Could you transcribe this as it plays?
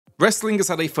Wrestling has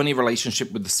had a funny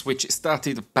relationship with the Switch. It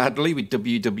started badly with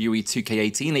WWE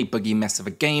 2K18, a buggy mess of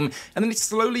a game, and then it's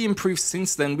slowly improved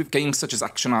since then with games such as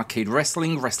Action Arcade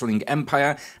Wrestling, Wrestling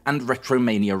Empire, and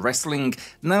Retromania Wrestling.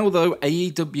 Now though,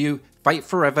 AEW Fight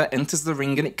Forever enters the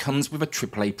ring and it comes with a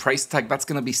AAA price tag. That's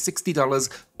going to be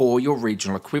 $60 or your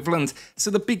regional equivalent. So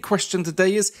the big question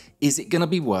today is it going to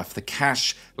be worth the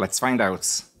cash? Let's find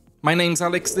out. My name's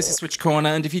Alex, this is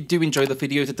SwitchCorner, and if you do enjoy the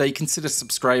video today, consider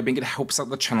subscribing, it helps out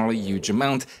the channel a huge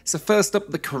amount. So first up,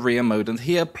 the career mode, and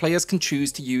here players can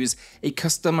choose to use a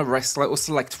custom wrestler or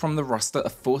select from the roster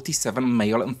of 47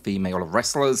 male and female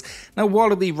wrestlers. Now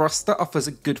while the roster offers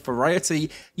a good variety,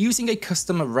 using a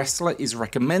custom wrestler is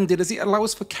recommended as it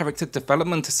allows for character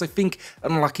development, so think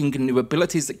unlocking new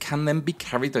abilities that can then be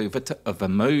carried over to other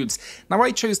modes. Now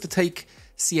I chose to take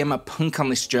CM Punk on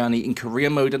this journey in career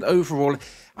mode, and overall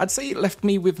I'd say it left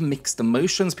me with mixed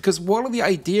emotions, because while the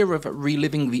idea of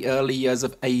reliving the early years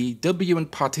of AEW and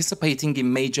participating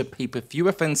in major pay-per-view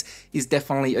events is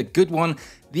definitely a good one,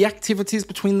 the activities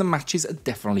between the matches are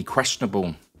definitely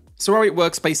questionable. So how it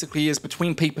works basically is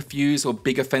between pay-per-views or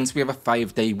big events we have a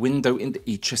 5-day window in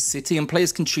each city, and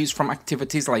players can choose from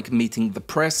activities like meeting the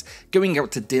press, going out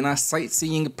to dinner,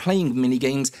 sightseeing, playing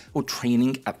minigames or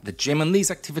training at the gym, and these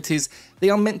activities,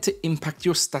 they are meant to impact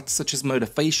your stats such as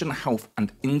motivation, health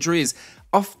and injuries.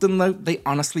 Often though, they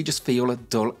honestly just feel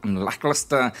dull and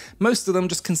lackluster. Most of them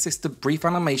just consist of brief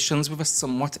animations with a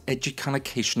somewhat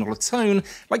educational tone,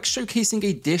 like showcasing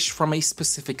a dish from a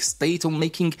specific state or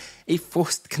making a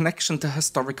forced connection to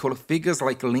historical figures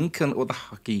like Lincoln or the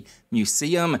Hockey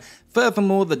Museum.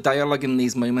 Furthermore, the dialogue in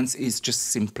these moments is just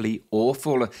simply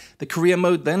awful. The career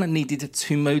mode then needed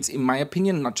 2 modes in my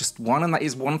opinion, not just one, and that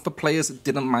is one for players that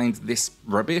didn't mind this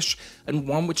rubbish, and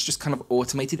one which just kind of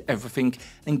automated everything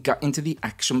and got into the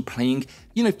action playing,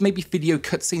 you know, maybe video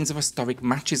cutscenes of historic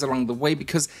matches along the way,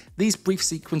 because these brief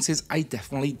sequences I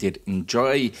definitely did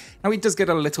enjoy. Now it does get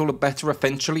a little better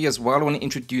eventually as well when it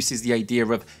introduces the idea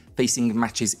of facing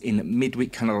matches in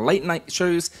midweek kind of late night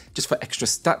shows just for extra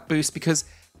stat boost, because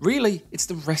really it's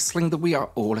the wrestling that we are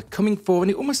all coming for,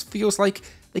 and it almost feels like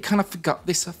they kind of forgot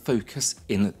this focus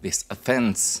in this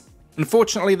offense.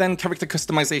 Unfortunately then, character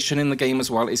customization in the game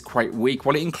as well is quite weak.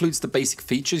 While it includes the basic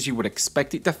features you would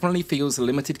expect, it definitely feels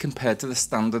limited compared to the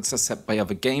standards set by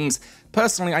other games.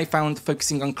 Personally, I found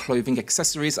focusing on clothing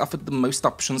accessories offered the most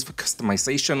options for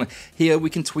customization. Here we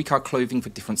can tweak our clothing for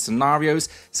different scenarios,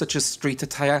 such as street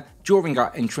attire, during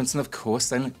our entrance, and of course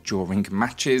then during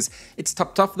matches. It's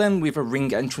topped off then with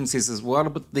ring entrances as well,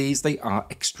 but these, they are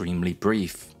extremely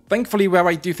brief. Thankfully, where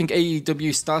I do think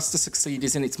AEW starts to succeed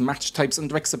is in its match types.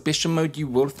 Under exhibition mode, you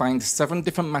will find 7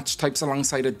 different match types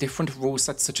alongside a different rule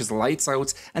set such as Lights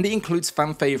Out, and it includes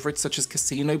fan favourites such as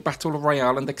Casino Battle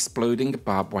Royale and Exploding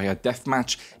Barbed Wire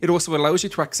Deathmatch. It also allows you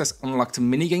to access unlocked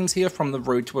minigames here from the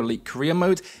Road to Elite career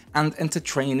mode and enter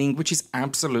training, which is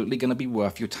absolutely going to be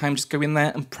worth your time. Just go in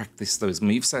there and practice those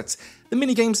movesets. The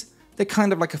minigames, they're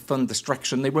kind of like a fun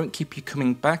distraction. They won't keep you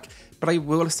coming back, but I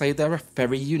will say they're a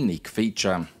very unique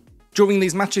feature. During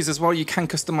these matches as well, you can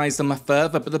customize them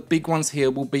further, but the big ones here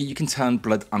will be you can turn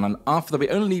blood on and off, though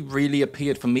it only really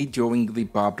appeared for me during the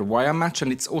barbed wire match,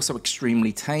 and it's also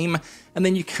extremely tame. And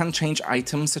then you can change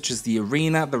items such as the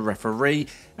arena, the referee,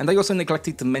 and I also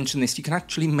neglected to mention this, you can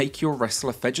actually make your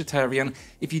wrestler vegetarian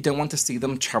if you don't want to see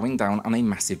them chowing down on a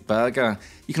massive burger.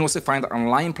 You can also find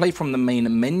online play from the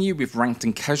main menu with ranked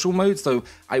and casual modes, though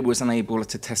I was unable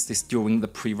to test this during the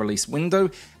pre-release window,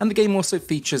 and the game also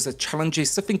features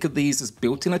challenges, so think of these as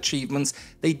built-in achievements.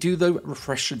 They do though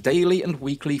refresh daily and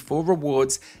weekly for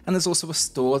rewards, and there's also a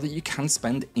store that you can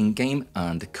spend in-game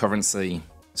earned currency.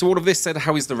 So all of this said,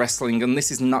 how is the wrestling? And this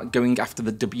is not going after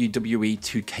the WWE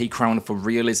 2K crown for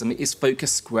realism. It is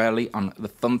focused squarely on the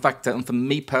fun factor, and for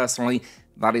me personally,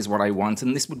 that is what I want,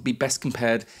 and this would be best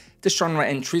compared to genre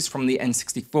entries from the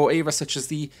N64 era such as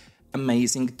the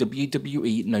amazing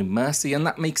WWE No Mercy, and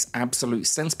that makes absolute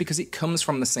sense because it comes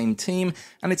from the same team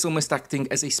and it's almost acting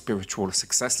as a spiritual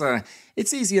successor.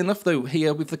 It's easy enough though.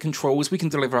 Here with the controls we can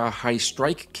deliver a high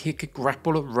strike, kick,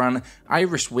 grapple, run,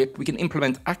 Irish whip. We can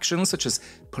implement actions such as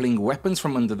pulling weapons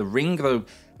from under the ring, though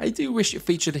I do wish it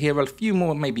featured here a few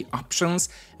more maybe options,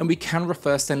 and we can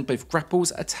reverse then both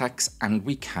grapples, attacks, and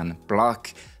we can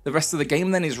block. The rest of the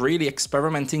game then is really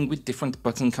experimenting with different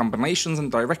button combinations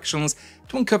and directions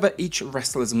to uncover each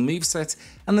wrestler's moveset,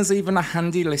 and there's even a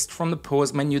handy list from the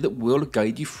pause menu that will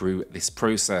guide you through this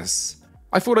process.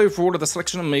 I thought overall the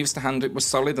selection of moves to hand it was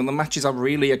solid, and the matches are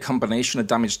really a combination of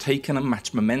damage taken and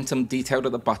match momentum detailed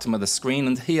at the bottom of the screen,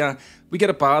 and here we get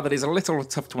a bar that is a little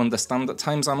tough to understand at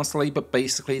times honestly, but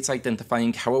basically it's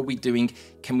identifying how are we doing,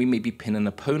 can we maybe pin an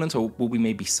opponent or will we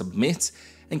maybe submit,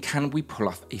 and can we pull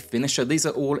off a finisher. These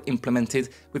are all implemented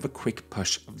with a quick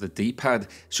push of the D-pad.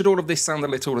 Should all of this sound a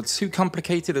little too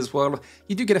complicated as well,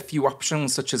 you do get a few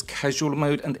options such as casual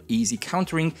mode and easy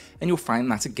countering, and you'll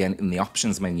find that again in the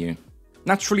options menu.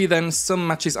 Naturally then, some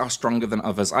matches are stronger than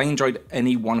others. I enjoyed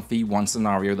any 1v1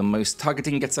 scenario the most.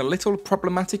 Targeting gets a little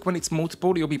problematic when it's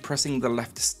multiple. You'll be pressing the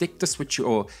left stick to switch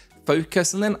your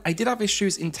focus, and then I did have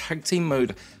issues in tag team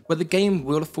mode where the game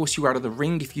will force you out of the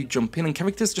ring if you jump in and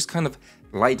characters just kind of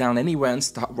lie down anywhere and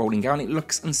start rolling down. It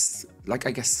looks like,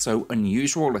 I guess, so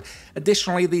unusual.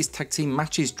 Additionally, these tag team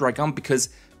matches drag on because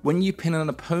when you pin an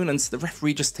opponent, the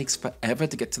referee just takes forever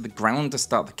to get to the ground to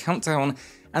start the countdown,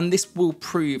 and this will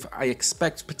prove, I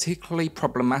expect, particularly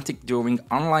problematic during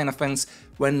online offense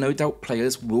where no doubt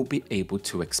players will be able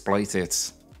to exploit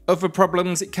it. Other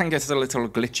problems, it can get a little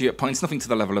glitchy at points, nothing to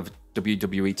the level of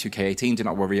WWE 2K18, do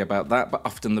not worry about that, but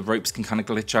often the ropes can kind of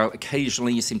glitch out.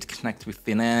 Occasionally you seem to connect with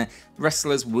thin air,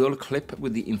 wrestlers will clip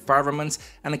with the environment,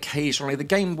 and occasionally the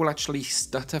game will actually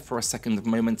stutter for a second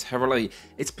momentarily.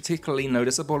 It's particularly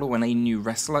noticeable when a new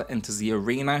wrestler enters the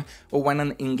arena, or when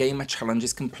an in-game challenge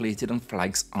is completed and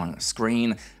flags on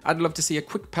screen. I'd love to see a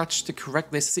quick patch to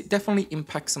correct this, as it definitely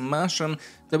impacts immersion,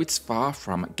 though it's far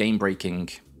from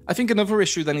game-breaking. I think another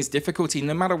issue then is difficulty.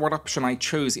 No matter what option I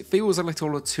chose, it feels a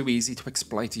little too easy to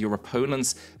exploit your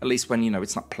opponents, at least when,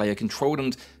 it's not player controlled,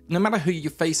 and no matter who you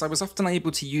face, I was often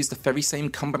able to use the very same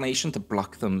combination to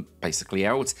block them basically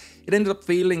out. It ended up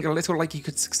feeling a little like you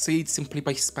could succeed simply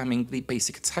by spamming the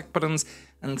basic attack buttons,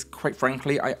 and quite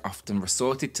frankly, I often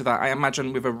resorted to that. I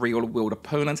imagine with a real-world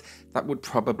opponent, that would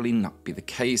probably not be the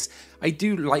case. I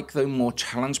do like, though, more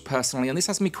challenge personally, and this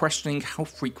has me questioning how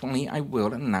frequently I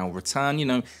will now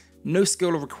return. No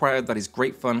skill required, that is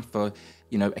great fun for,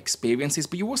 experiences,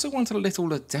 but you also want a little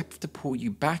depth to pull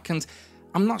you back, and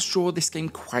I'm not sure this game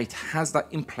quite has that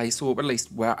in place, or at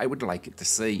least where I would like it to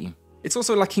see. It's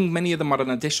also lacking many of the modern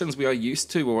additions we are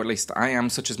used to, or at least I am,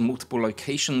 such as multiple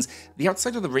locations. The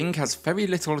outside of the ring has very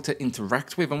little to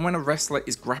interact with, and when a wrestler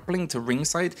is grappling to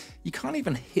ringside, you can't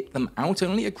even hit them out,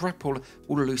 only a grapple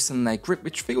will loosen their grip,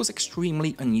 which feels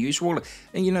extremely unusual.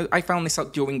 And I found this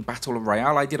out during Battle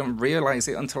Royale. I didn't realize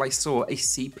it until I saw a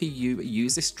CPU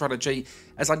use this strategy,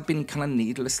 as I'd been kind of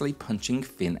needlessly punching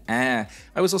thin air.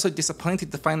 I was also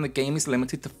disappointed to find the game is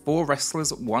limited to 4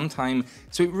 wrestlers at one time,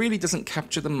 so it really doesn't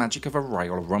capture the magic of a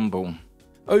Royal Rumble.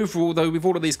 Overall though, with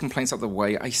all of these complaints out of the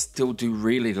way, I still do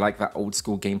really like that old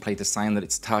school gameplay design that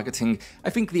it's targeting. I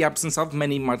think the absence of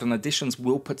many modern additions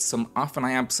will put some off, and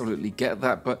I absolutely get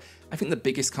that, but I think the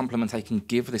biggest compliment I can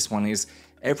give this one is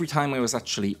every time I was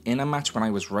actually in a match when I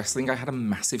was wrestling, I had a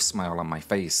massive smile on my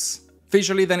face.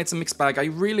 Visually then, it's a mixed bag. I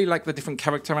really like the different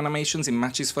character animations in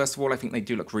matches. First of all, I think they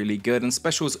do look really good, and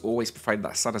specials always provide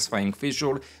that satisfying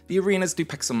visual. The arenas do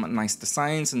pack some nice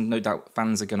designs, and no doubt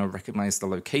fans are going to recognize the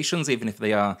locations, even if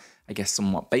they are, I guess,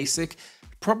 somewhat basic.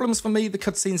 Problems for me, the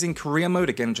cutscenes in career mode,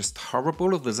 again, just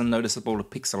horrible. There's a noticeable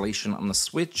pixelation on the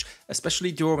Switch,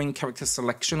 especially during character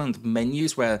selection and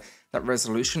menus where that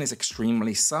resolution is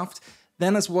extremely soft.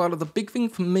 Then as well, the big thing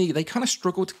for me, they kind of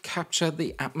struggle to capture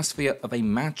the atmosphere of a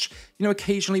match.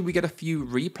 Occasionally we get a few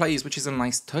replays, which is a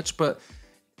nice touch, but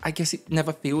I guess it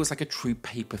never feels like a true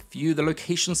pay-per-view. The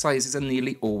location sizes are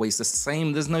nearly always the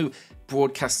same. There's no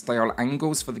broadcast-style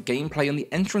angles for the gameplay, and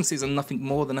the entrances are nothing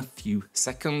more than a few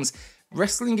seconds.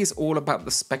 Wrestling is all about the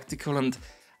spectacle, and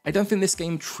I don't think this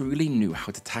game truly knew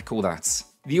how to tackle that.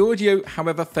 The audio,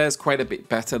 however, fares quite a bit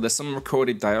better. There's some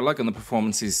recorded dialogue, and the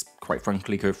performances, quite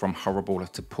frankly, go from horrible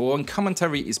to poor, and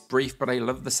commentary is brief, but I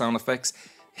love the sound effects.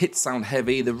 Hits sound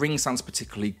heavy, the ring sounds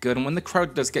particularly good, and when the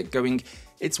crowd does get going,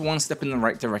 it's one step in the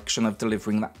right direction of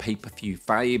delivering that pay-per-view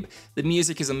vibe. The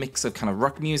music is a mix of kind of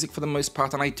rock music for the most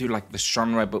part, and I do like the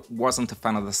genre, but wasn't a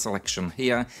fan of the selection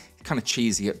here. It's kind of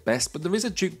cheesy at best, but there is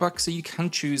a jukebox, so you can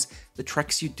choose the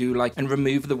tracks you do like and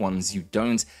remove the ones you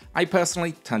don't. I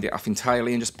personally turned it off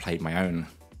entirely and just played my own.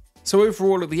 So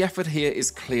overall, the effort here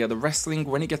is clear. The wrestling,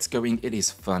 when it gets going, it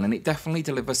is fun, and it definitely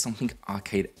delivers something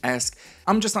arcade-esque.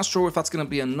 I'm just not sure if that's going to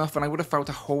be enough, and I would have felt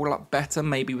a whole lot better,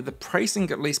 maybe with the pricing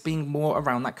at least being more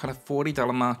around that kind of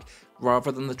 $40 mark,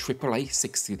 rather than the AAA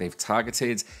 $60 they've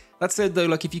targeted. That said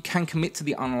though, if you can commit to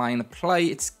the online play,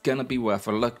 it's gonna be worth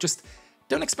a look. Just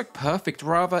don't expect perfect,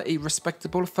 rather a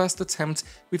respectable first attempt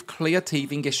with clear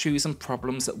teething issues and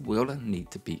problems that will need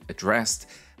to be addressed.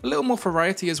 A little more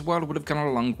variety as well would have gone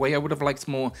a long way. I would have liked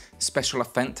more special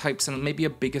event types and maybe a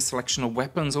bigger selection of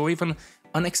weapons, or even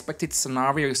unexpected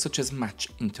scenarios such as match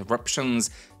interruptions.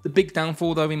 The big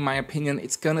downfall though, in my opinion,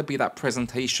 it's gonna be that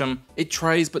presentation. It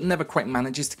tries but never quite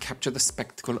manages to capture the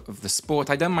spectacle of the sport.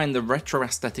 I don't mind the retro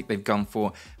aesthetic they've gone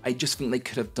for, I just think they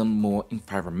could have done more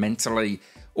environmentally.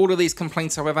 All of these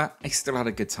complaints, however, I still had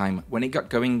a good time. When it got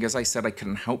going, as I said, I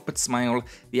couldn't help but smile.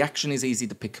 The action is easy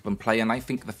to pick up and play, and I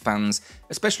think the fans,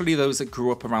 especially those that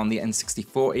grew up around the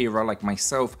N64 era like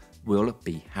myself, will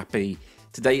be happy.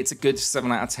 Today it's a good 7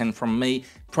 out of 10 from me.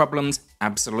 Problems?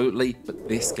 Absolutely, but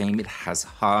this game, it has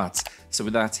heart. So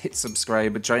with that, hit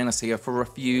subscribe, join us here for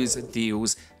reviews,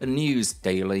 deals, and news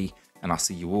daily, and I'll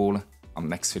see you all on the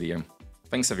next video.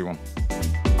 Thanks everyone.